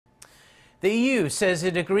The EU says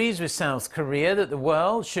it agrees with South Korea that the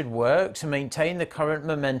world should work to maintain the current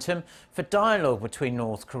momentum for dialogue between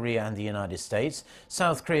North Korea and the United States.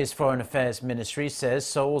 South Korea's Foreign Affairs Ministry says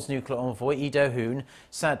Seoul's nuclear envoy Lee Do-hoon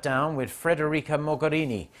sat down with Federica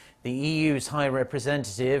Mogherini, the EU's High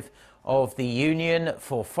Representative of the Union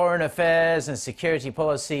for Foreign Affairs and Security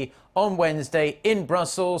Policy, on Wednesday in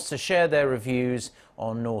Brussels to share their reviews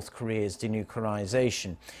on North Korea's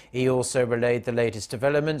denuclearization. He also relayed the latest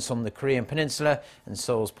developments on the Korean Peninsula and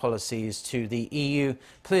Seoul's policies to the EU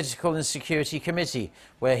Political and Security Committee,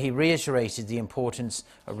 where he reiterated the importance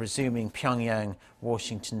of resuming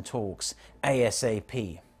Pyongyang-Washington talks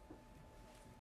ASAP.